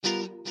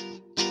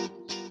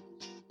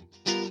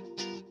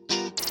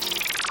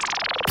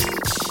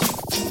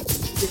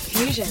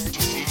Diffusion,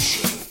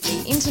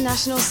 the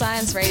international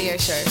science radio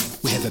show.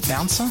 We have a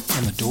bouncer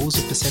on the doors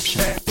of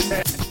perception.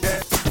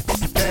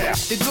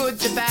 The good,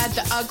 the bad,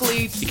 the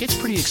ugly. It gets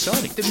pretty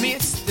exciting. The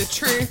myths, the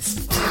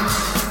truths.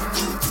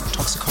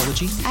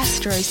 Toxicology.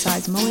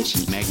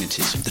 Astroseismology.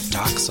 Magnetism. The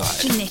dark side.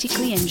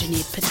 Genetically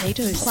engineered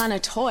potatoes.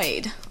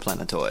 Planetoid.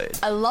 Planetoid.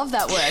 I love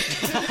that word.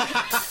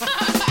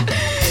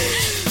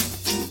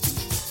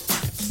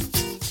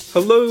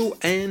 Hello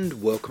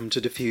and welcome to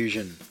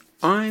Diffusion.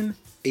 I'm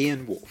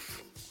Ian Wolfe.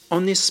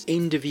 On this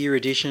end-of-year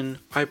edition,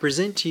 I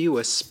present to you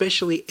a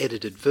specially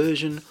edited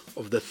version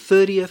of the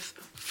 30th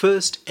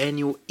First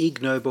Annual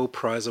Ig Nobel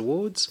Prize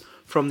Awards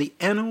from the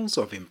Annals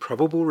of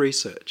Improbable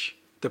Research.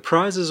 The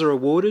prizes are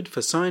awarded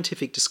for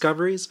scientific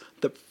discoveries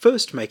that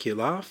first make you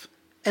laugh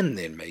and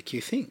then make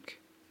you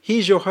think.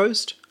 Here's your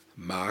host,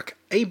 Mark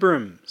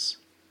Abrams.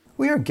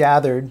 We are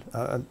gathered,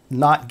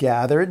 not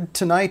gathered,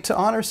 tonight to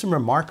honor some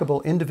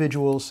remarkable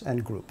individuals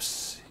and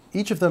groups.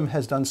 Each of them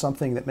has done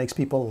something that makes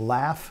people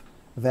laugh,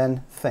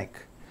 then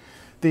think.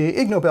 The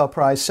Ig Nobel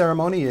Prize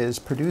ceremony is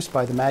produced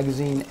by the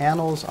magazine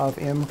Annals of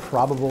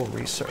Improbable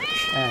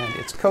Research, and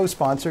it's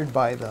co-sponsored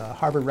by the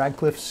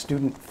Harvard-Radcliffe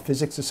Student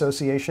Physics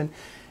Association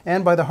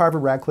and by the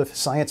Harvard-Radcliffe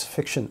Science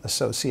Fiction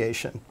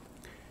Association.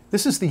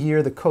 This is the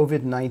year the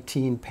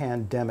COVID-19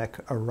 pandemic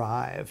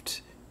arrived.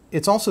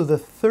 It's also the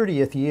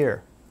 30th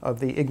year of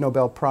the Ig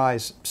Nobel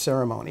Prize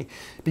ceremony.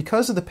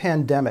 Because of the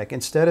pandemic,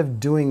 instead of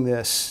doing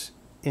this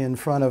in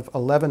front of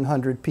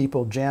 1,100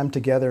 people jammed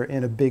together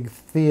in a big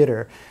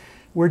theater,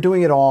 we're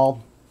doing it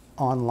all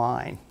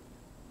online.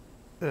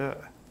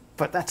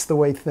 But that's the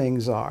way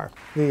things are.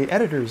 The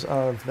editors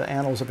of the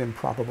Annals of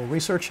Improbable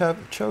Research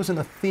have chosen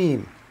a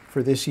theme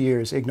for this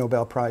year's Ig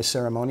Nobel Prize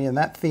ceremony, and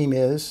that theme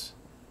is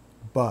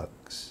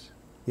bugs.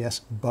 Yes,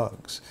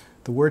 bugs.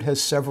 The word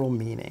has several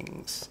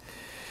meanings.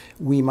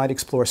 We might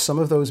explore some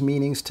of those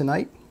meanings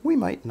tonight. We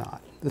might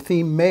not. The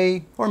theme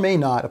may or may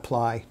not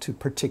apply to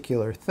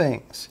particular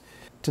things.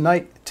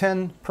 Tonight,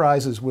 10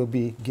 prizes will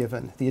be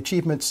given. The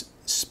achievements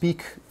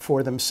speak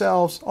for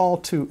themselves all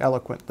too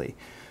eloquently.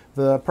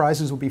 The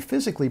prizes will be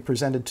physically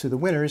presented to the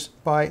winners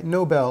by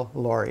Nobel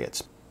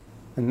laureates.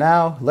 And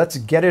now, let's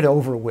get it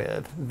over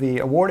with. The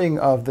awarding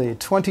of the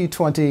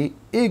 2020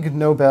 Ig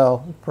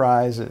Nobel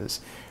Prizes.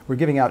 We're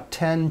giving out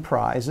 10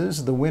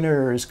 prizes. The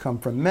winners come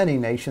from many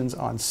nations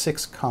on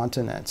 6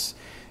 continents.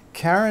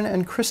 Karen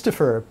and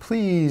Christopher,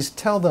 please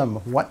tell them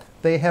what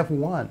they have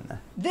won.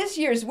 This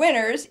year's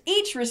winners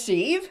each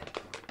receive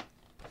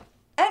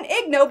an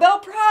Ig Nobel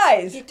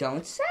Prize. You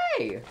don't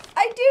say.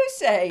 I do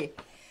say.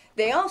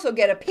 They also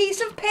get a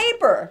piece of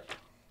paper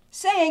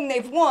saying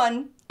they've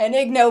won an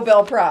Ig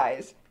Nobel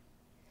Prize.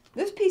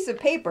 This piece of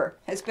paper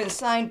has been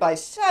signed by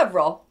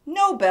several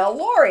Nobel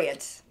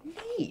laureates.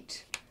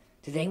 Neat.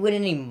 Did they win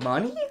any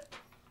money?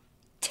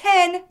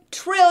 $10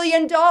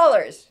 trillion.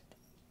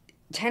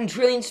 10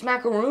 trillion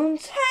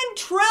smackaroons? $10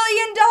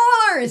 trillion!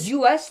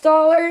 US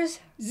dollars?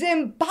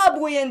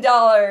 Zimbabwean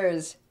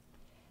dollars.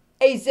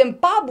 A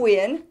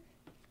Zimbabwean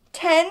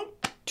 $10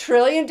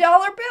 trillion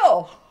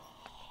bill.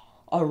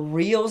 A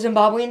real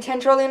Zimbabwean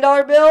 $10 trillion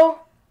bill?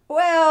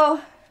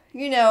 Well,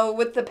 you know,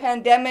 with the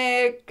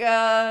pandemic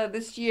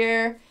this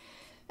year,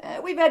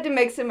 we've had to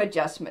make some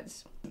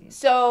adjustments.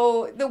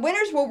 So the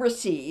winners will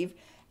receive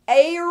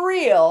a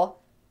real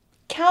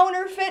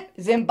counterfeit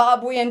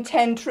Zimbabwean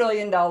 $10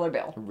 trillion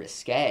bill.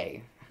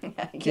 Risque.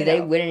 Did they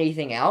win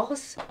anything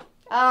else?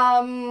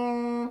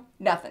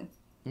 Nothing.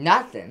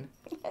 Nothing?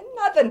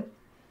 Nothing.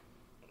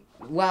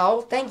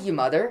 Well, thank you,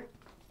 Mother.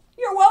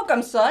 You're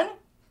welcome, son.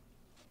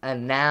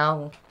 And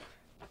now,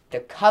 the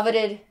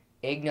coveted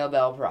Ig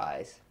Nobel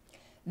Prize.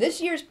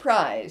 This year's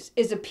prize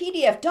is a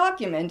PDF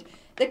document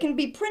that can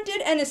be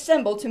printed and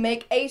assembled to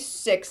make a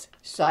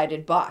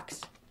 6-sided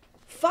box.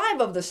 5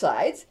 of the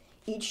sides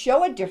each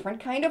show a different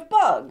kind of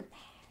bug.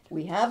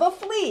 We have a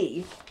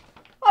flea,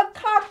 a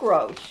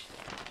cockroach,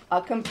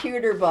 a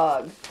computer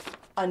bug,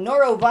 a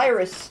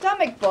norovirus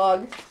stomach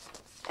bug,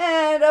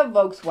 and a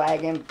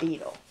Volkswagen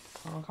Beetle.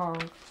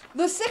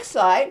 The 6th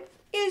side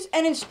is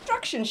an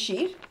instruction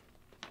sheet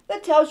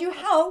that tells you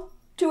how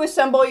to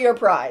assemble your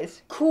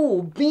prize.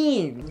 Cool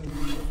beans.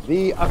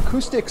 The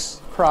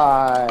Acoustics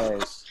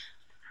Prize.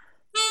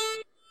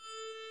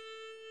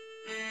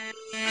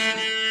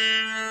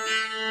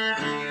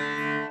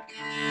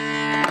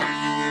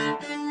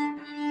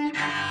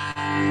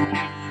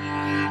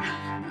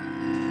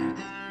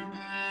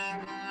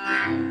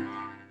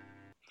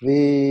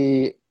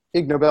 The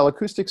Ig Nobel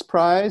Acoustics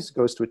Prize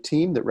goes to a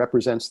team that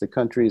represents the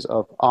countries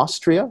of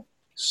Austria,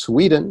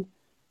 Sweden,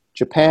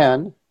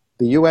 Japan,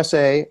 the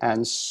USA,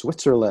 and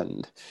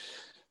Switzerland.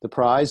 The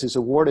prize is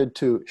awarded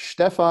to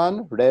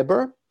Stefan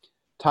Reber,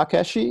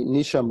 Takeshi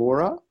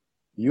Nishimura,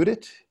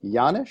 Judith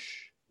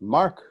Janisch,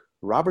 Mark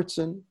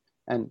Robertson,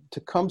 and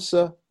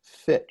Tecumseh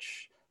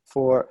Fitch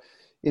for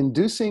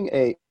inducing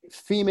a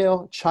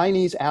female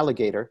Chinese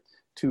alligator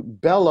to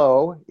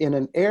bellow in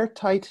an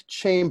airtight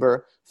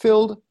chamber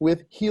filled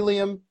with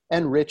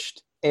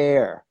helium-enriched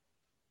air.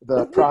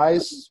 The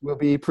prize will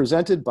be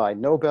presented by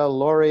Nobel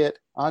laureate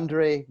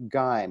Andre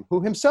Geim,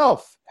 who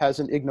himself has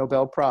an Ig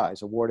Nobel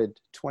Prize awarded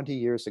 20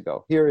 years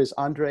ago. Here is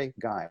Andre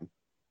Geim.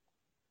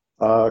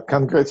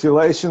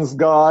 Congratulations,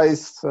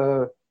 guys.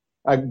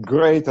 A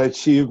great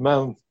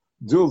achievement.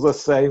 Do the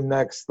same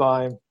next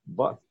time,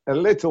 but a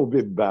little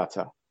bit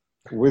better.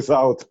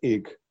 Without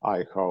Ig,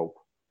 I hope.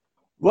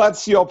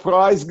 That's your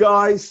prize,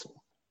 guys.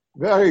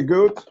 Very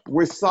good.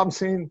 With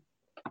something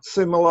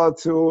similar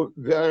to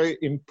very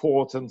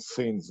important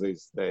things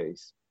these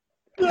days.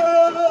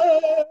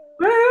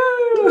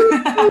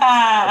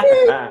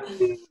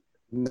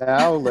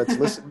 Now let's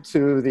listen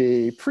to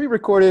the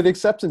pre-recorded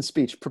acceptance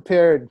speech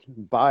prepared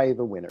by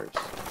the winners.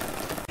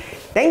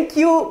 Thank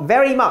you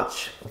very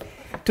much.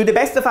 To the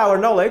best of our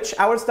knowledge,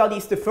 our study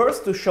is the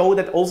first to show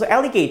that also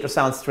alligators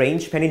sound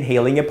strange when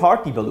inhaling a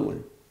party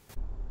balloon.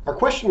 Our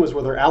question was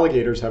whether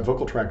alligators have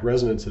vocal tract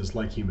resonances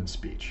like human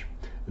speech.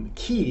 And the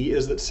key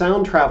is that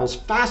sound travels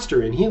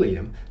faster in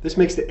helium. This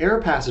makes the air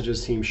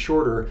passages seem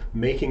shorter,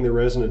 making the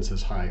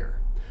resonances higher.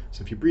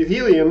 So if you breathe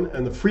helium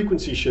and the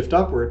frequencies shift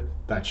upward,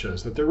 that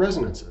shows that they're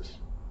resonances.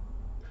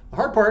 The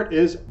hard part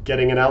is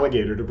getting an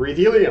alligator to breathe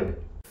helium.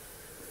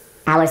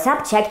 Our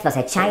subject was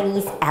a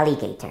Chinese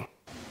alligator.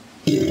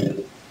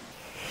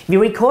 We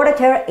recorded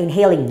her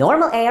inhaling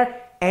normal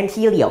air and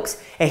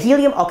heliox, a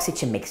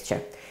helium-oxygen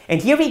mixture.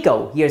 And here we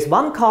go. Here's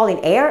one call in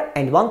air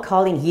and one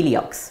call in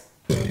heliox.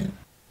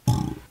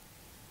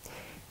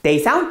 They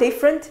sound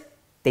different,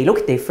 they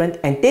look different,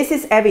 and this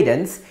is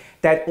evidence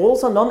that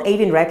also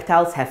non-avian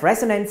reptiles have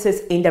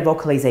resonances in their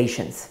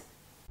vocalizations.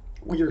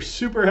 We are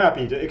super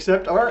happy to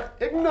accept our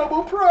Ig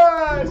Nobel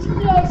Prize!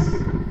 Yes!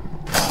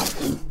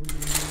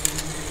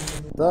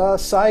 The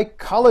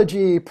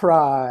Psychology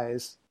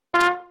Prize.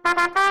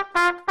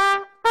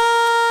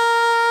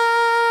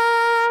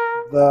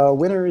 The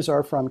winners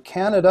are from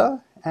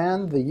Canada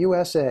and the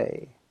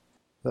USA.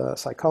 The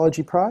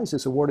Psychology Prize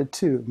is awarded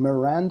to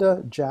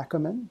Miranda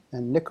Jackaman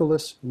and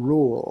Nicholas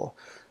Rule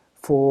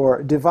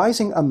for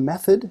devising a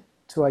method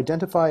to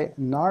identify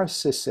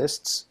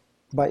narcissists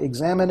by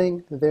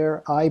examining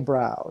their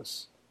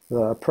eyebrows.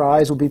 The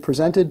prize will be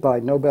presented by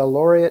Nobel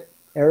laureate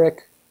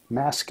Eric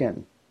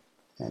Maskin,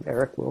 and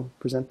Eric will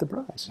present the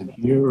prize. And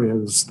here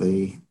is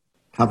the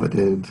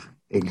coveted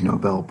Ig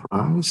Nobel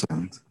Prize,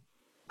 and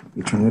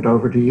we turn it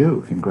over to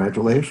you.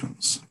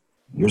 Congratulations.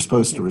 You're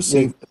supposed to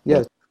receive it.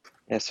 Yes.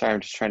 Yeah, sorry, I'm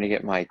just trying to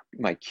get my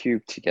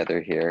cube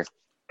together here.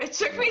 It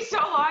took me so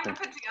long to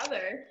put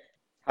together.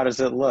 How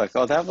does it look?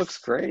 Oh, that looks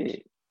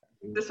great.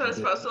 This what it's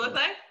supposed to look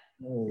like?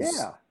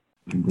 Yeah.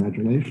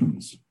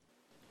 Congratulations.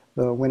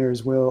 The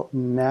winners will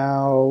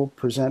now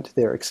present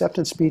their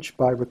acceptance speech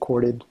by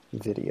recorded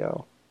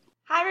video.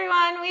 Hi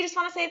everyone, we just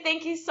want to say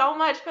thank you so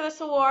much for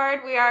this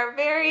award. We are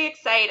very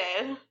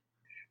excited.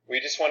 We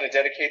just want to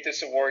dedicate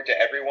this award to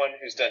everyone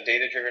who's done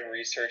data-driven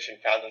research and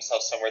found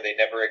themselves somewhere they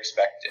never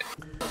expected.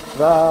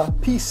 The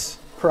Peace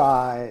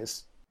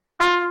Prize.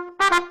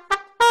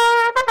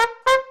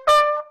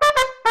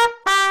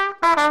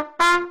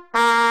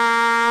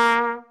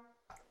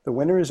 The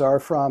winners are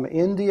from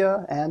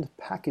India and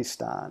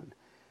Pakistan.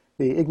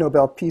 The Ig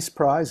Nobel Peace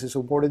Prize is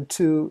awarded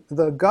to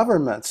the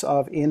governments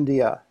of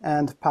India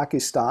and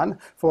Pakistan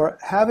for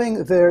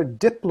having their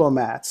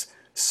diplomats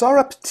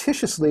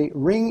surreptitiously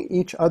ring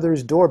each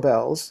other's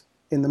doorbells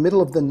in the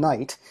middle of the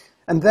night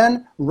and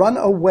then run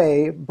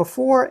away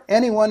before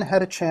anyone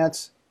had a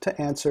chance to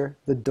answer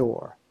the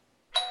door.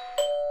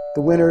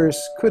 The winners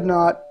could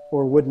not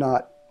or would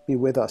not be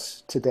with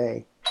us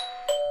today.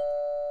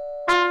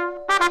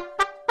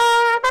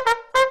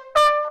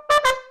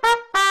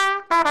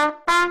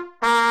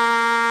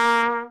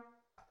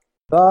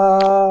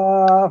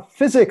 The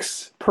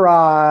Physics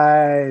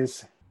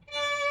Prize.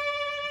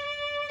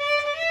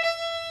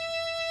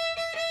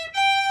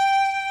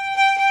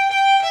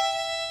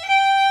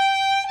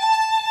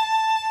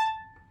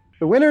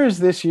 The winners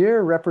this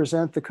year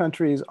represent the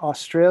countries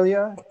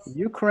Australia,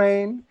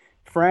 Ukraine,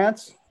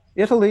 France,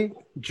 Italy,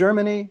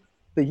 Germany,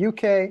 the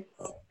UK,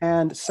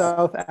 and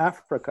South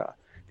Africa.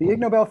 The Ig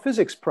Nobel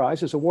Physics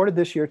Prize is awarded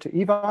this year to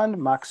Ivan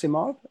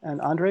Maximov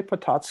and Andrei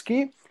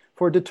Pototsky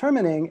for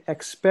determining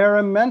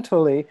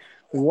experimentally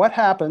what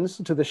happens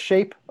to the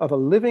shape of a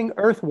living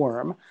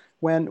earthworm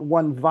when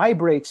one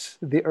vibrates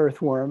the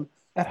earthworm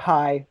at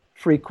high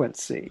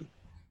frequency.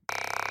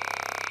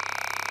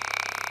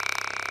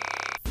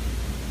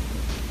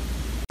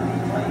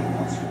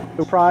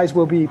 The prize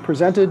will be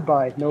presented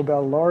by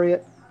Nobel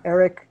laureate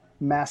Eric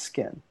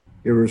Maskin.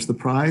 Here is the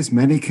prize.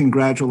 Many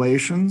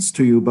congratulations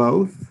to you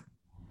both.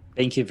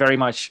 Thank you very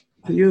much.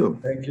 To you.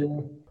 Thank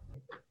you.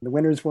 The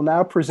winners will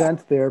now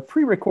present their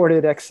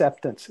pre-recorded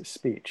acceptance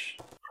speech.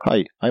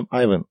 Hi, I'm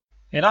Ivan.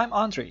 And I'm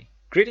Andre.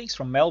 Greetings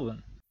from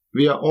Melbourne.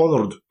 We are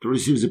honored to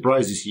receive the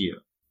prize this year.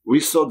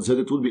 We thought that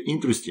it would be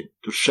interesting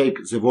to shake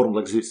the worm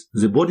like this.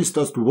 The body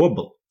starts to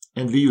wobble,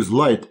 and we use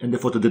light and a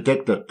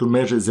photodetector to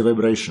measure the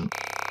vibration.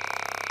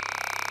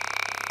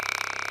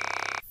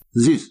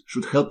 This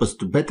should help us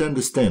to better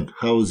understand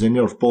how the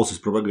nerve pulses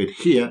propagate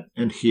here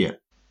and here.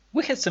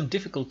 We had some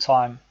difficult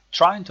time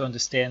trying to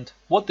understand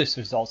what these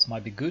results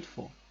might be good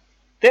for.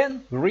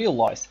 Then we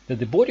realized that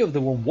the body of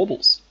the worm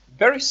wobbles,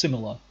 very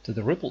similar to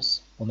the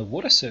ripples on the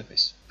water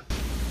surface.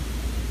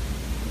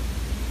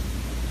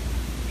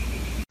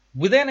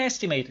 We then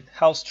estimated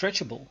how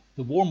stretchable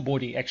the worm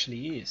body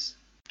actually is.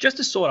 Just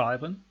a thought,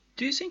 Ivan,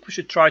 do you think we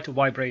should try to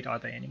vibrate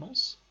other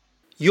animals?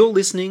 You're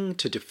listening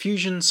to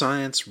Diffusion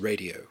Science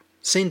Radio.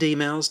 Send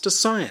emails to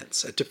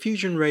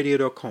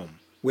science@diffusionradio.com.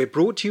 We're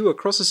brought to you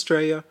across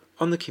Australia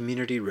on the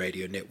Community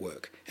Radio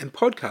Network and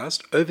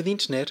podcast over the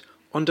internet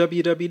on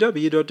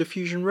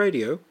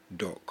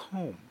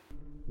www.diffusionradio.com.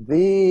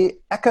 The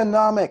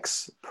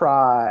Economics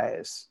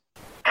Prize.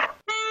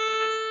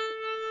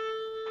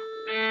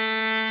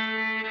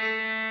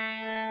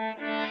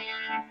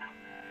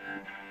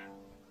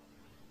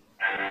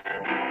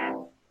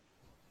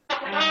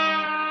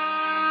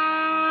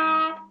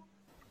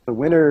 The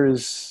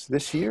winners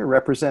this year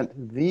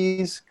represent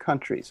these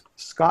countries: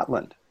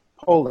 Scotland,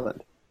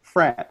 Poland,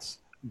 France,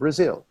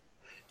 Brazil,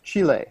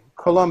 Chile,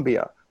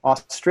 Colombia,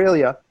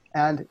 Australia,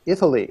 and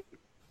Italy.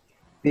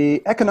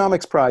 The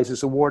Economics Prize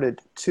is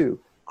awarded to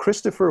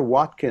Christopher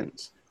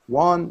Watkins,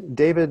 Juan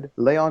David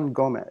Leon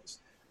Gomez,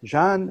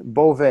 Jean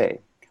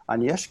Beauvais,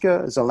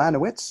 Agnieszka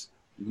Zelanowicz,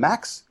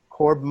 Max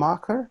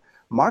Korbmacher,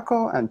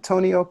 Marco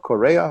Antonio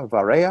Correa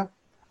Varela,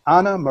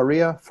 Ana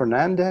Maria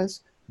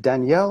Fernandez,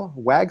 Danielle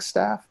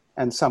Wagstaff,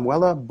 and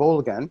Samuela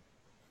Bolgan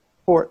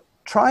for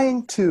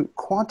trying to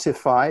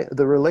quantify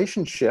the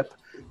relationship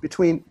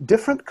between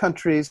different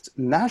countries'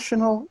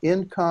 national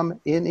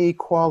income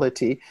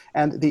inequality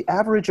and the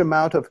average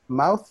amount of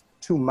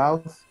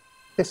mouth-to-mouth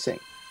kissing.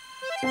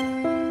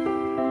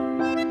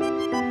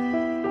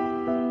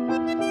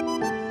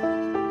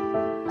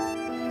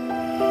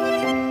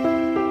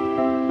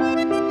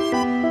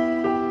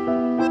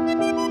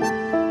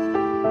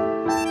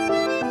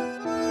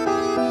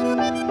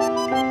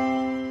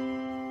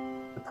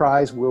 The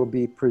prize will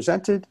be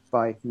presented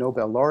by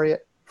Nobel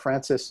laureate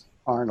Frances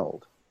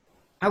Arnold.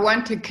 I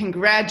want to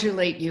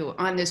congratulate you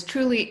on this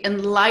truly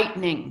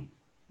enlightening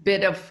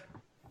bit of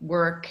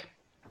work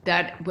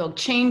that will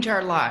change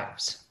our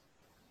lives.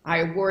 I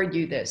award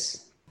you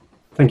this.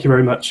 Thank you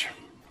very much.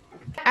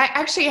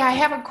 I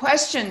have a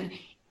question.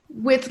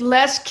 With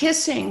less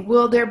kissing,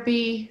 will there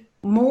be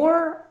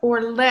more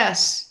or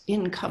less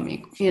income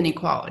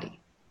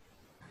inequality?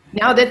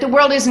 Now that the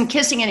world isn't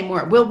kissing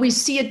anymore, will we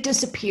see it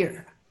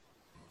disappear?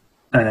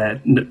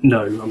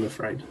 No, I'm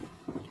afraid.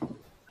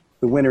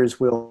 The winners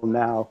will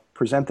now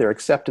present their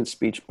acceptance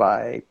speech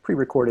by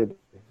pre-recorded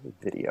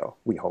video,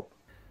 we hope.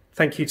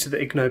 Thank you to the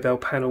Ig Nobel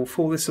panel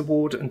for this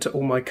award and to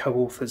all my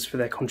co-authors for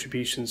their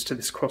contributions to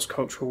this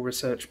cross-cultural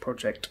research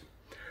project.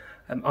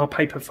 Our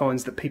paper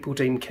finds that people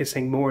deem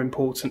kissing more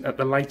important at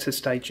the later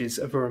stages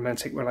of a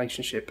romantic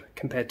relationship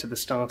compared to the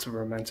start of a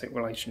romantic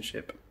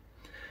relationship.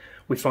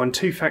 We find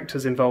two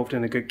factors involved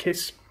in a good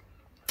kiss: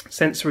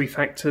 sensory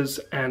factors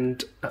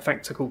and a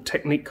factor called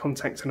technique,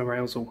 contact and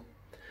arousal.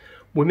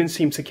 Women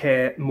seem to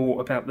care more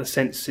about the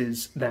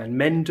senses than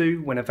men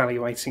do when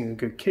evaluating a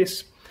good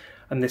kiss,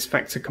 and this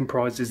factor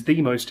comprises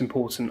the most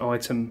important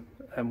item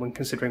when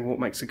considering what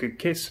makes a good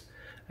kiss,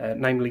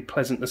 namely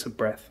pleasantness of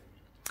breath.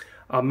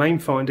 Our main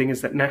finding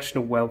is that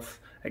national wealth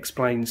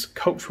explains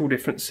cultural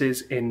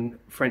differences in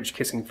French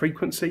kissing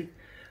frequency.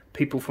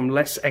 People from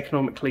less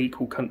economically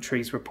equal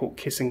countries report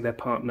kissing their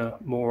partner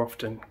more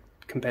often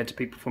compared to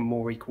people from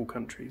more equal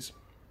countries.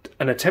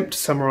 An attempt to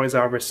summarise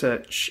our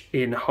research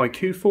in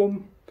haiku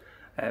form: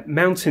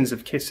 mountains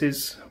of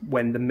kisses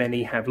when the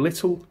many have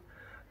little,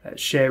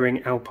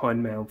 sharing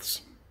alpine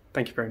mouths.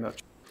 Thank you very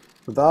much.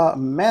 The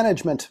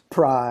Management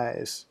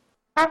Prize.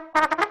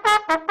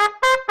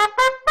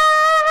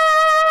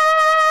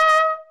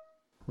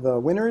 The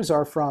winners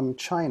are from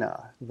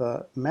China.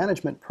 The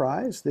Management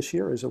Prize this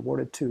year is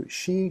awarded to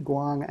Shi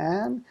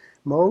Guang'an,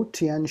 Mo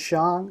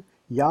Tianxiang,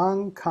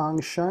 Yang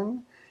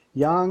Kangsheng,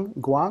 Yang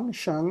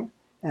Guangsheng,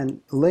 and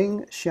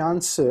Ling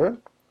Xianse,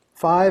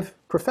 5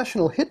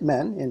 professional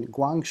hitmen in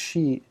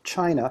Guangxi,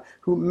 China,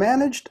 who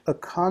managed a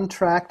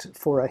contract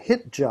for a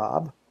hit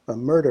job, a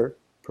murder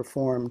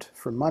performed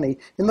for money,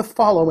 in the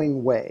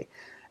following way.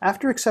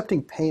 After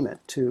accepting payment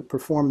to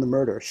perform the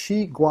murder,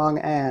 Shi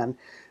Guang'an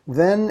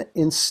then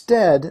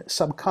instead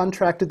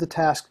subcontracted the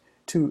task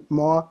to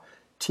Mo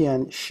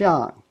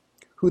Tianxiang,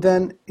 who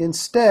then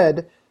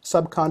instead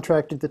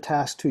subcontracted the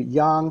task to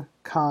Yang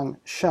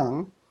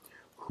Kangsheng,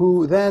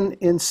 who then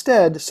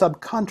instead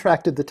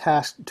subcontracted the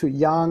task to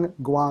Yang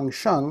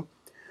Guangsheng,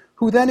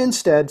 who then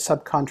instead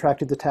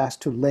subcontracted the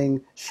task to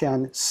Ling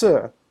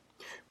Xianse,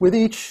 with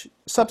each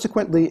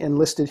subsequently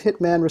enlisted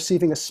hitman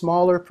receiving a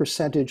smaller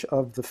percentage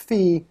of the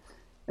fee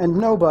and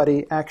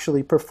nobody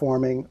actually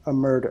performing a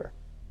murder.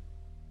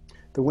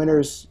 The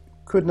winners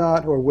could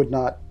not or would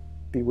not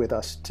be with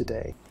us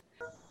today.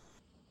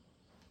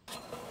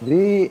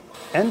 The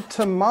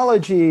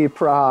Entomology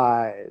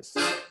Prize.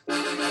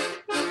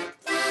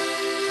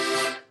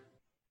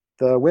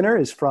 The winner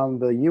is from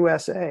the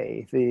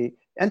USA. The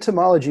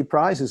Entomology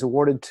Prize is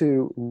awarded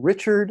to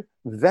Richard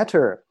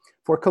Vetter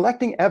for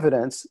collecting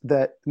evidence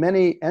that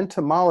many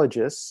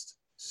entomologists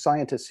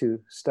scientists who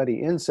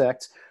study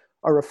insects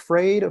are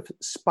afraid of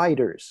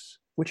spiders,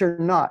 which are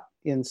not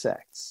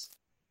insects.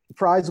 The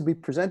prize will be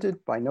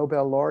presented by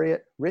Nobel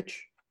laureate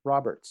Rich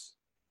Roberts.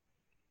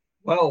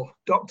 Well,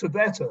 Dr.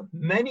 Vetter,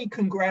 many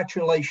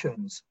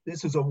congratulations.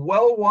 This is a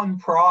well-won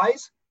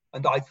prize,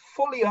 and I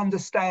fully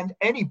understand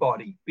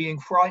anybody being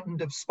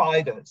frightened of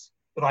spiders,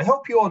 but I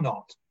hope you're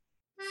not.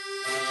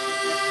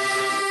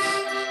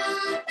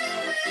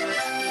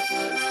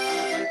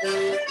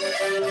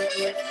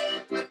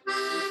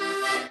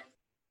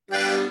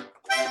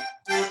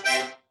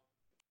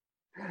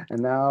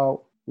 And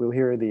now we'll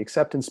hear the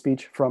acceptance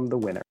speech from the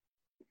winner.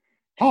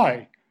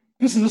 Hi,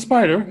 this is a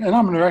spider, and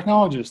I'm an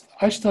arachnologist.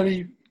 I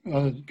study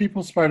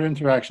people-spider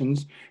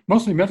interactions,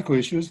 mostly medical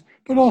issues,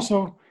 but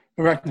also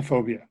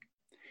arachnophobia.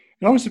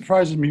 It always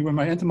surprises me when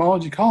my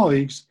entomology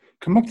colleagues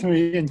come up to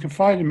me and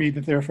confide in me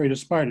that they're afraid of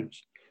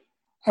spiders.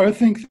 I would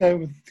think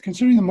that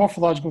considering the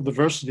morphological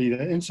diversity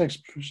that insects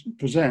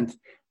present,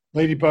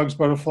 ladybugs,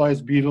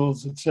 butterflies,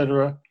 beetles,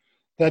 etc.,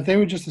 that they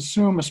would just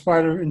assume a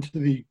spider into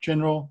the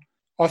general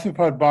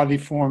arthropod body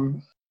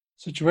form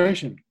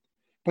situation.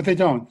 But they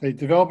don't. They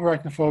develop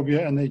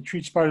arachnophobia and they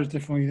treat spiders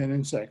differently than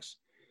insects.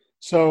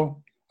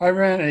 So I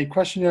ran a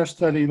questionnaire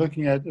study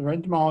looking at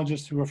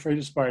entomologists who are afraid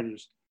of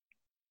spiders.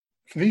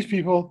 For these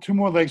people, 2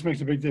 more legs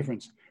makes a big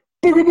difference.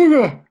 Booga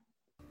booga!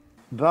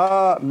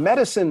 The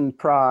Medicine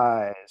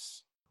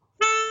Prize.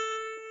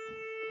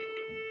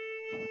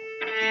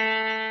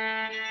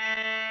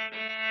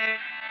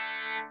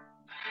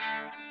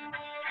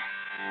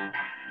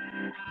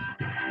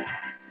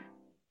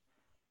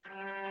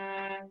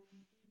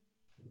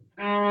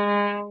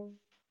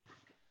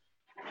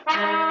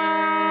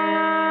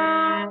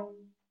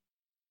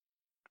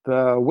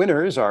 The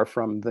winners are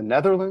from the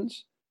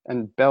Netherlands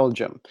and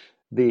Belgium.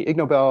 The Ig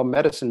Nobel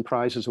Medicine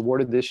Prize is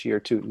awarded this year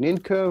to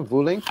Nienke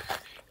Voelink,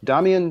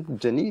 Damien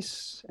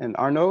Denis, and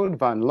Arnaud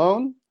van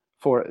Loon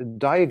for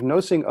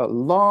diagnosing a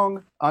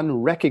long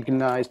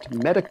unrecognized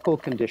medical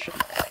condition,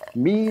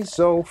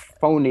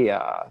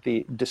 misophonia,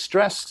 the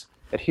distress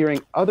at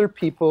hearing other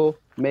people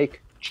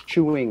make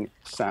chewing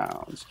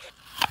sounds.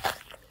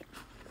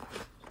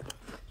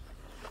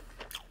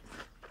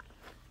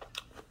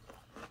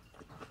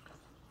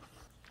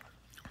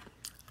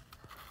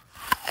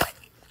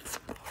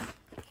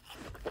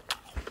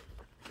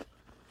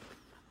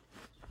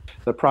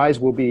 The prize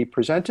will be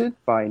presented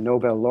by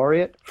Nobel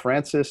laureate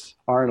Frances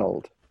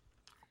Arnold.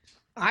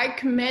 I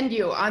commend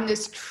you on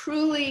this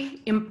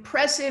truly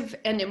impressive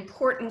and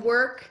important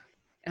work,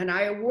 and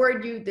I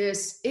award you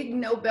this Ig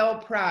Nobel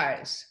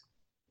Prize.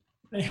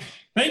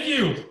 Thank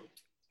you.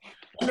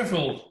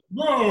 Wonderful.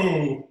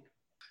 Whoa.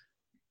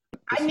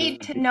 I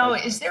need to know,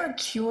 is there a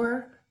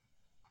cure?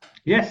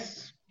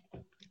 Yes,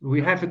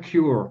 we have a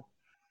cure.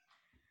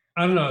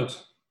 Arnold.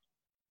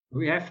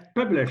 We have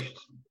published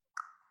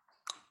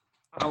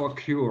our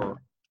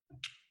cure.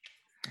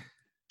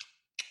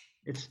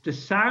 It's the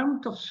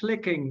sound of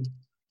slicking.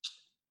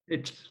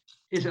 It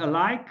is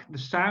alike the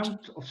sound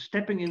of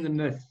stepping in the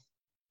mud.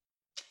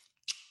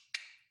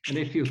 And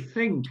if you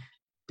think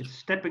it's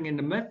stepping in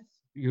the mud,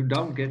 you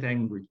don't get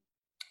angry.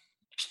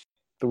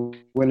 The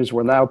winners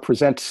will now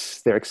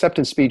present their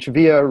acceptance speech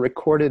via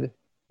recorded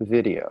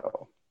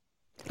video.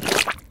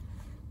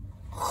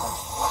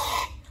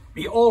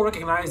 We all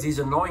recognize these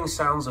annoying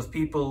sounds of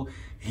people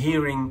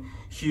hearing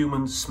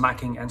humans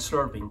smacking and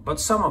slurping, but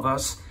some of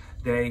us,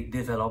 they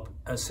develop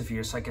a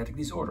severe psychiatric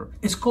disorder.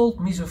 It's called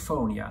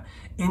misophonia.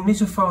 In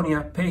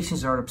misophonia,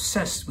 patients are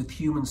obsessed with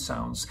human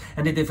sounds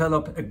and they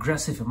develop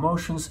aggressive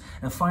emotions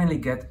and finally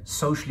get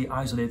socially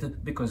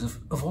isolated because of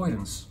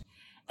avoidance.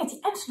 At the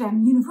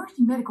Amsterdam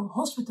University Medical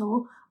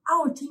Hospital,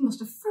 our team was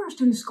the first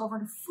to discover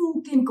the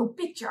full clinical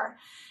picture,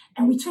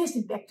 and we traced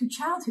it back to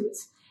childhood.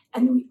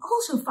 And we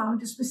also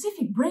found the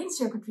specific brain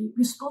circuitry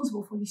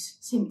responsible for these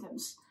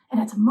symptoms. And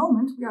at the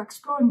moment, we are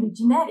exploring the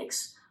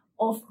genetics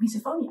of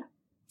misophonia.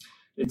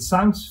 It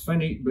sounds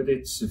funny, but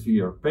it's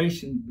severe.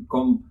 Patients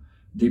become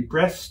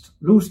depressed,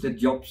 lose their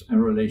jobs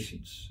and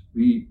relations.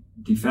 We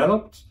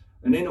developed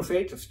an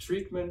innovative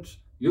treatment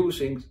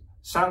using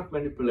sound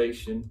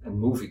manipulation and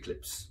movie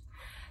clips.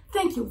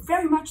 Thank you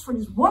very much for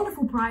this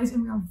wonderful prize,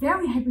 and we are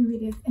very happy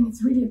with it, and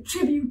it's really a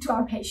tribute to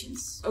our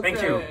patients. Okay.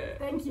 Thank you.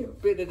 Thank you.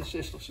 Binnen de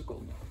 60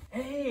 seconden.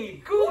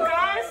 Hey, cool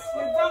guys!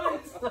 We've done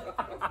it!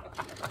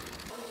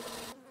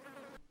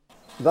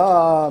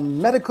 The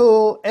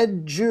Medical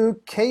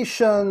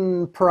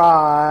Education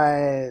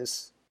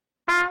Prize.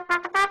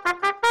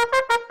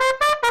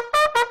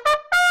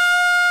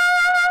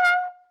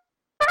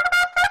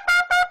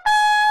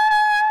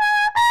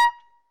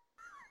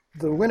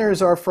 The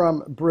winners are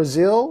from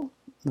Brazil,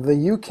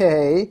 the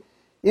UK,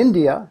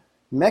 India,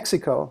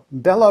 Mexico,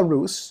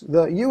 Belarus,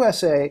 the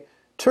USA,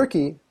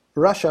 Turkey,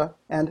 Russia,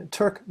 and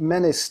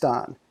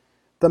Turkmenistan.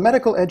 The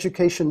Medical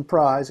Education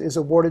Prize is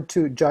awarded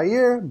to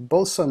Jair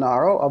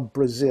Bolsonaro of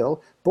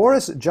Brazil,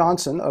 Boris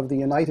Johnson of the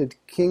United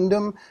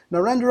Kingdom,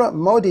 Narendra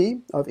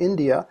Modi of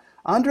India,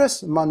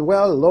 Andres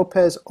Manuel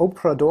Lopez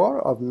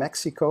Obrador of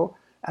Mexico,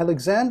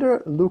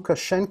 Alexander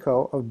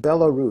Lukashenko of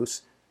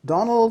Belarus,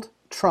 Donald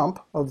Trump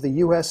of the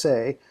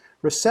USA,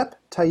 Recep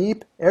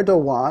Tayyip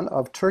Erdogan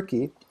of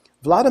Turkey,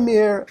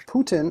 Vladimir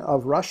Putin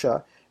of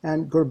Russia,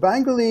 and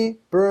Gurbanguly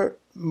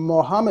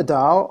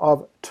Bermohamedov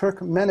of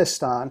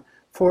Turkmenistan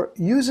for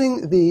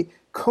using the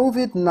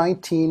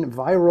COVID-19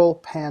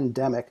 viral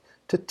pandemic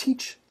to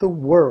teach the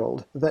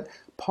world that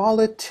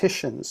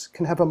politicians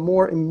can have a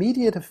more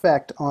immediate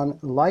effect on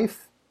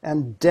life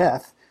and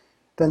death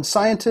than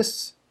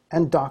scientists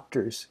and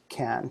doctors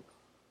can.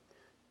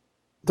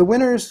 The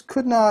winners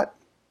could not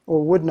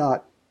or would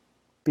not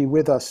be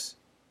with us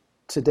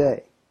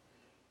today.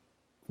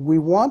 We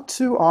want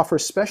to offer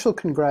special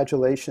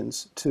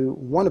congratulations to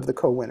one of the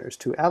co-winners,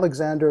 to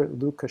Alexander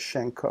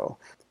Lukashenko.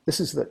 This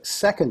is the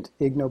second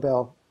Ig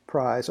Nobel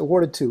Prize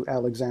awarded to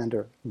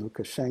Alexander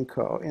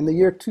Lukashenko. In the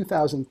year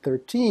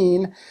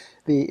 2013,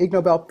 the Ig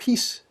Nobel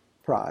Peace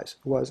Prize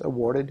was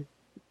awarded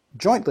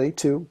jointly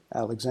to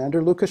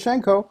Alexander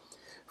Lukashenko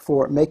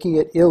for making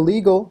it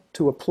illegal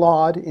to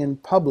applaud in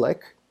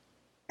public,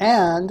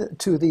 and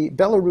to the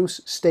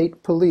Belarus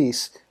State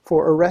Police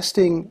for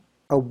arresting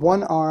a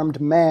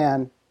one-armed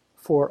man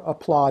for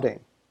applauding.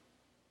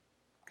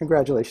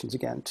 Congratulations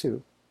again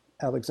to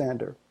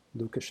Alexander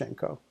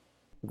Lukashenko.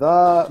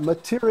 The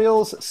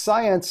Materials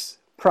Science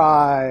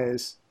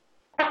Prize.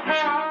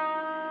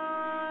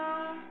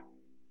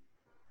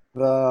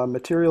 The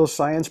Materials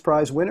Science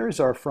Prize winners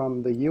are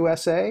from the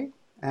USA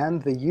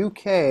and the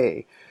UK.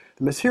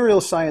 The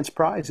Materials Science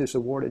Prize is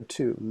awarded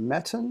to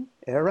Metin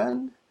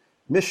Eren,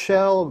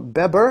 Michelle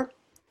Beber,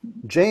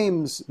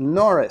 James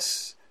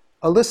Norris,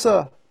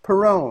 Alyssa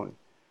Perrone,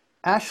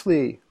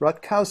 Ashley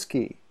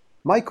Rutkowski,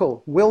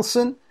 Michael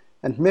Wilson,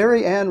 and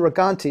Mary Ann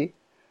Raganti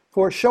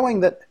for showing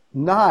that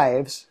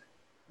knives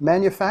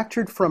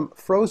manufactured from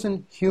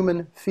frozen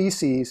human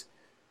feces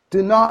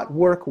do not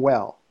work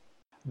well.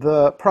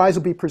 The prize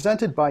will be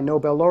presented by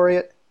Nobel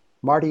laureate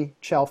Marty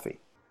Chalfie.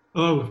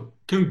 Oh,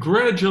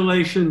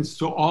 congratulations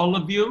to all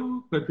of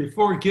you. But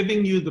before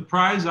giving you the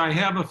prize, I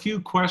have a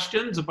few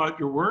questions about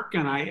your work,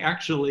 and I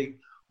actually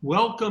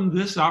welcome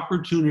this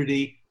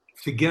opportunity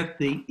to get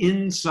the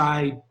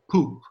inside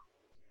poop.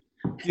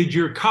 Did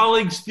your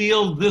colleagues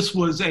feel this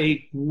was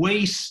a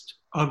waste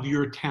of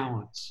your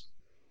talents?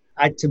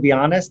 To be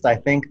honest, I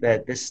think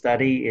that this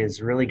study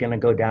is really going to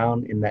go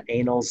down in the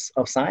annals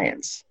of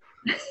science.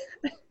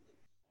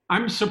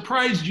 I'm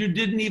surprised you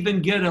didn't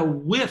even get a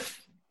whiff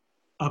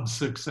of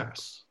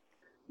success.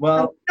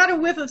 Well, I got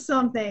a whiff of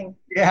something.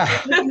 Yeah.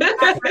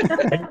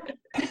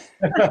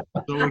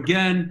 So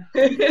again,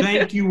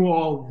 thank you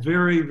all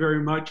very,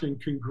 very much,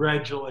 and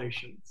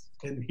congratulations.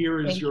 And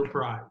here is your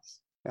prize.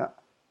 Yeah.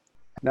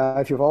 Now,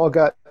 if you've all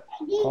got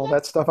all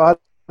that stuff out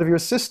of your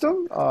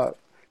system,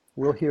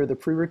 we'll hear the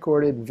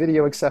pre-recorded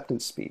video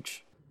acceptance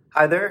speech.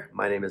 Hi there,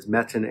 my name is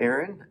Metin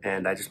Eren,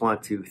 and I just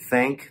want to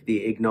thank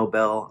the Ig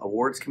Nobel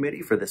Awards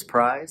Committee for this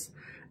prize,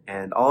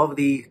 and all of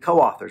the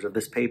co-authors of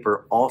this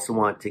paper also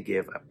want to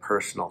give a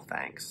personal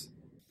thanks.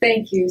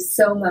 Thank you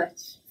so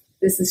much.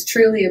 This is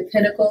truly a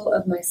pinnacle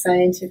of my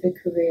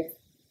scientific career.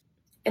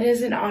 It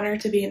is an honor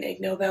to be an Ig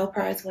Nobel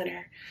Prize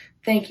winner.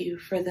 Thank you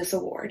for this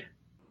award.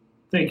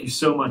 Thank you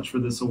so much for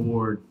this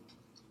award.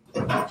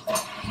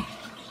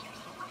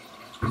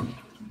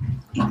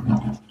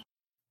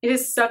 It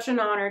is such an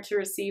honor to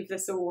receive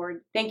this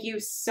award. Thank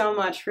you so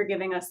much for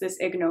giving us this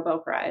Ig Nobel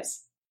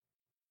Prize.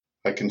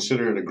 I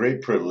consider it a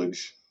great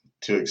privilege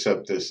to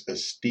accept this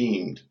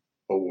esteemed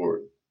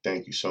award.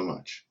 Thank you so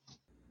much.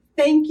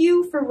 Thank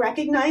you for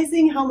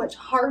recognizing how much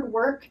hard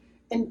work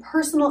and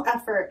personal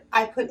effort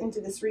I put into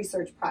this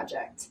research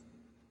project.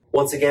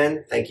 Once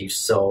again, thank you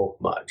so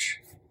much.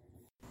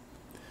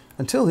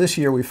 Until this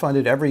year, we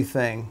funded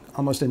everything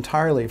almost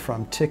entirely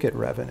from ticket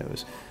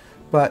revenues.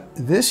 But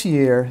this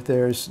year,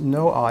 there's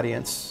no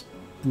audience,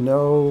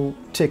 no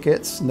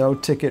tickets, no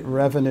ticket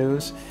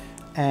revenues,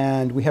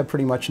 and we have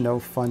pretty much no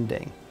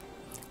funding.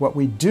 What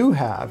we do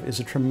have is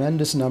a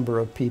tremendous number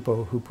of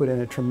people who put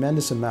in a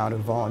tremendous amount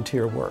of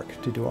volunteer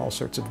work to do all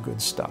sorts of good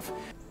stuff.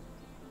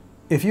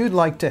 If you'd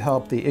like to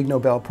help the Ig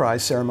Nobel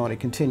Prize ceremony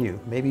continue,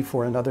 maybe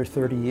for another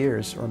 30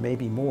 years or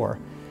maybe more,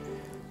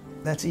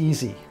 that's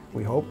easy,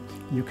 we hope.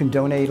 You can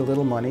donate a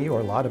little money or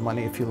a lot of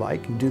money if you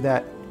like, and do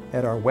that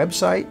at our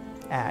website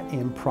at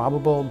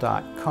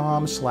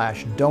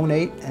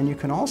improbable.com/donate, and you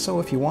can also,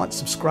 if you want,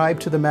 subscribe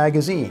to the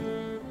magazine.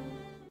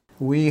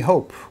 We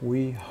hope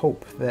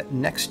that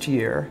next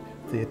year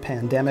the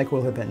pandemic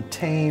will have been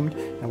tamed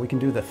and we can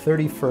do the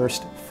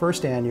 31st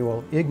first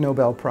annual Ig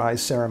Nobel Prize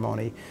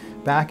ceremony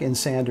back in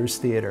Sanders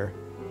Theater,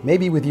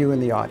 maybe with you in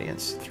the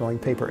audience throwing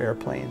paper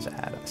airplanes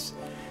at us.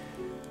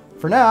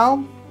 For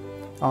now,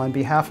 on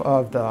behalf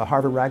of the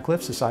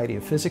Harvard-Radcliffe Society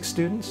of Physics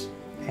students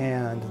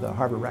and the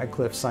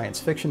Harvard-Radcliffe Science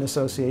Fiction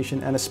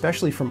Association, and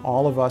especially from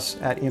all of us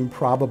at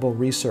Improbable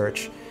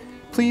Research,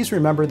 please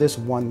remember this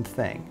one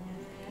thing.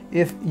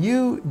 If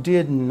you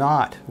did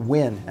not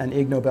win an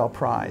Ig Nobel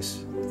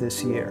Prize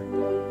this year,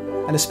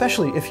 and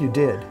especially if you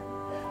did,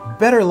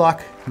 better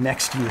luck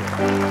next year.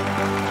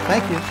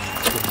 Thank you.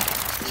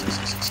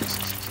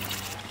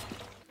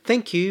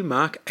 Thank you,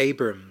 Mark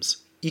Abrams.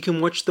 You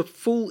can watch the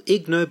full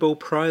Ig Nobel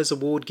Prize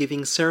award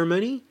giving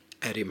ceremony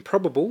at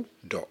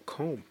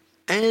improbable.com.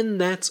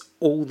 And that's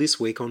all this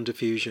week on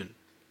Diffusion.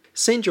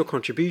 Send your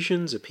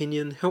contributions,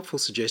 opinion, helpful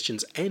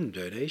suggestions and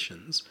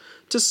donations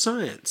to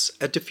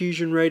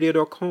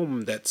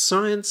science@diffusionradio.com. That's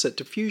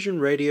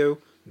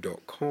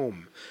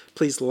science@diffusionradio.com.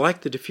 Please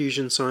like the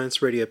Diffusion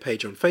Science Radio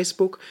page on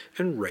Facebook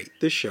and rate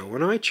the show on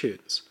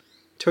iTunes.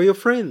 Tell your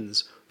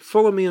friends.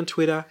 Follow me on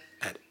Twitter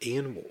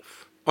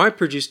 @IanWolf. I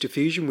produce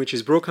Diffusion, which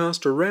is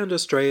broadcast around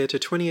Australia to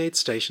 28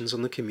 stations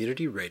on the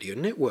Community Radio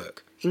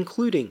Network,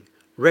 including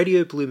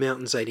Radio Blue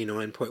Mountains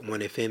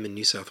 89.1 FM in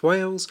New South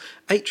Wales,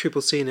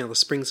 8CCC in Alice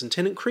Springs and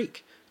Tennant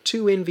Creek,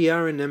 2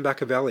 NVR in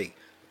Nambucca Valley,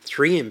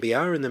 3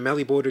 NBR in the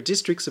Mallee Border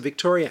districts of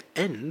Victoria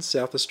and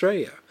South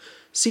Australia,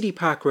 City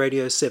Park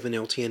Radio 7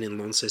 LTN in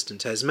Launceston,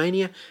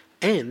 Tasmania,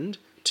 and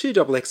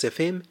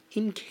 2XXFM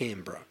in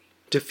Canberra.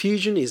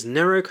 Diffusion is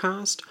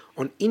narrowcast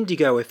on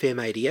Indigo FM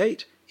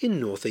 88 in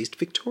northeast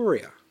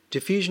Victoria.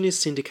 Diffusion is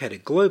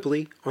syndicated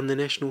globally on the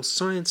National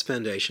Science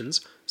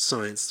Foundation's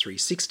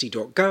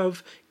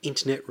science360.gov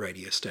internet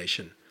radio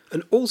station,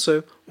 and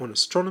also on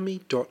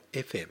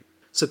astronomy.fm.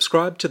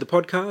 Subscribe to the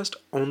podcast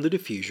on the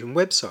Diffusion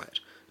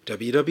website,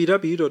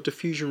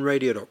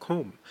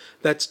 www.diffusionradio.com.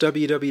 That's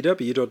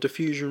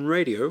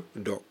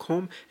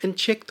www.diffusionradio.com, and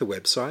check the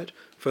website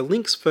for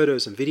links,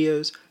 photos and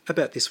videos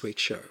about this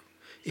week's show.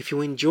 If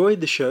you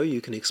enjoyed the show, you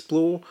can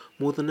explore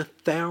more than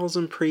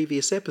 1,000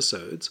 previous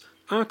episodes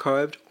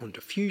archived on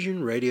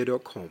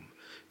diffusionradio.com,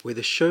 where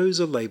the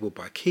shows are labelled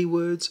by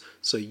keywords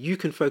so you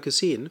can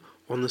focus in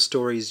on the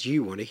stories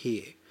you want to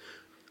hear.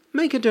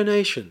 Make a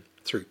donation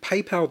through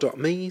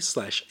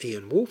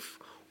paypal.me/IanWolf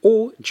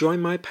or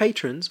join my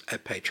patrons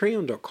at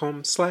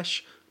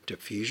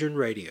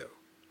patreon.com/diffusionradio.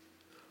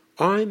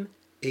 I'm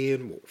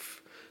Ian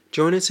Wolf.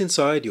 Join us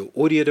inside your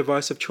audio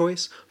device of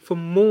choice for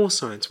more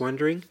science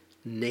wondering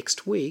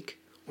next week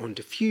on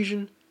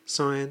Diffusion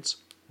Science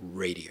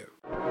Radio.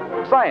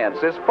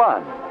 Science is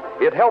fun.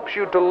 It helps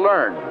you to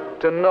learn,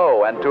 to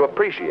know, and to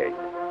appreciate.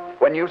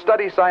 When you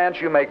study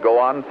science, you may go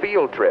on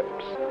field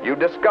trips. You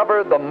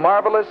discover the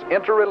marvelous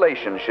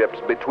interrelationships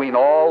between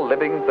all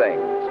living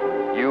things.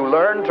 You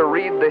learn to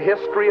read the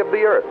history of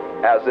the Earth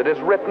as it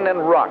is written in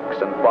rocks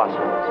and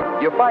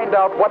fossils. You find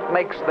out what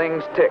makes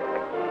things tick,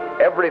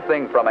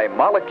 everything from a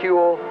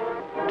molecule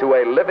to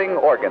a living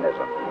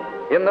organism.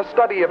 In the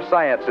study of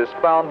science is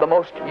found the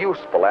most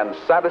useful and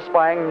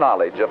satisfying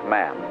knowledge of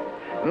man.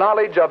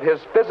 Knowledge of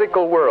his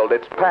physical world,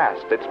 its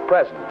past, its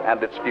present,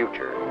 and its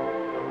future.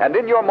 And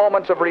in your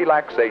moments of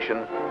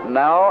relaxation,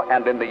 now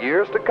and in the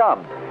years to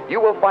come,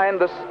 you will find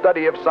the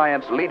study of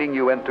science leading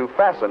you into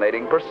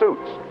fascinating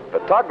pursuits.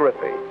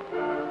 Photography,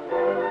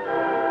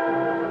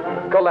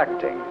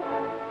 collecting.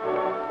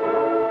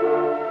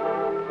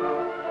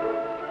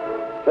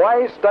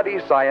 Why study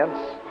science?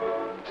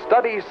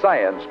 Study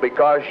science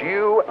because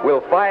you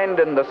will find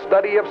in the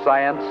study of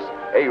science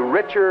a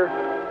richer,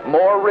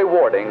 more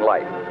rewarding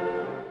life.